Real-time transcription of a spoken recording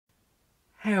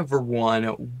Hey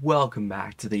everyone, welcome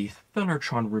back to the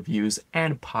Thundertron Reviews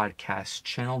and Podcast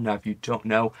channel. Now, if you don't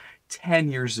know, 10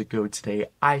 years ago today,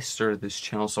 I started this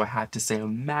channel, so I have to say a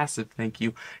massive thank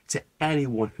you to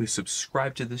anyone who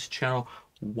subscribed to this channel,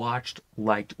 watched,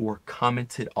 liked, or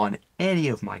commented on any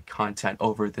of my content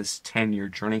over this 10-year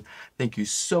journey. Thank you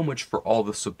so much for all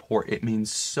the support. It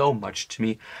means so much to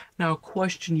me. Now, a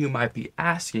question you might be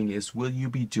asking is, will you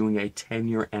be doing a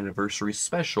 10-year anniversary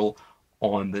special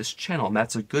on this channel? And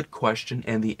that's a good question,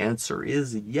 and the answer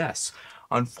is yes.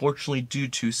 Unfortunately, due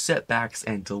to setbacks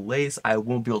and delays, I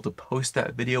won't be able to post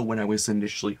that video when I was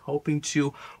initially hoping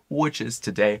to, which is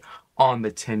today on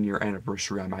the 10-year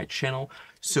anniversary on my channel.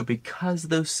 So because of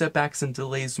those setbacks and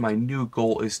delays, my new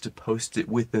goal is to post it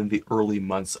within the early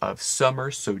months of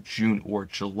summer, so June or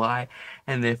July.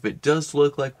 And if it does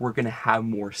look like we're going to have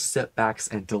more setbacks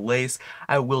and delays,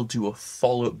 I will do a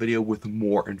follow-up video with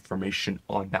more information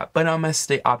on that. But I'm going to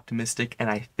stay optimistic, and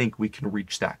I think we can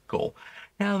reach that goal.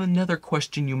 Now, another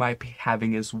question you might be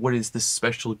having is, what is this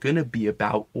special going to be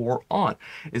about or on?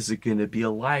 Is it going to be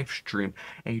a live stream,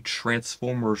 a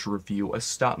Transformers review, a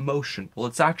stop motion? Well,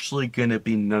 it's actually going to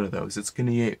be none of those. It's going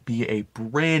to be a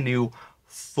brand new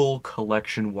full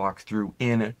collection walkthrough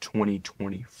in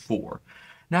 2024.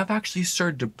 Now, I've actually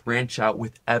started to branch out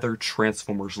with other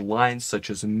Transformers lines, such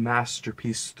as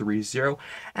Masterpiece 3.0,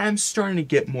 and I'm starting to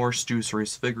get more Stu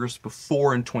Series figures.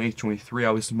 Before, in 2023,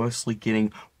 I was mostly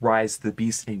getting Rise of the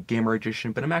Beast and Gamer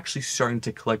Edition, but I'm actually starting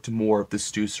to collect more of the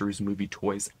Stu Series movie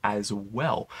toys as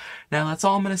well. Now, that's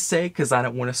all I'm going to say, because I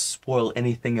don't want to spoil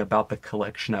anything about the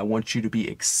collection. I want you to be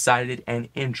excited and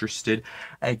interested.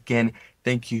 Again,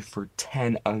 thank you for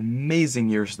 10 amazing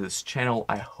years of this channel.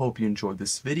 I hope you enjoyed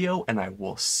this video, and I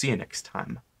will see you next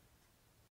time.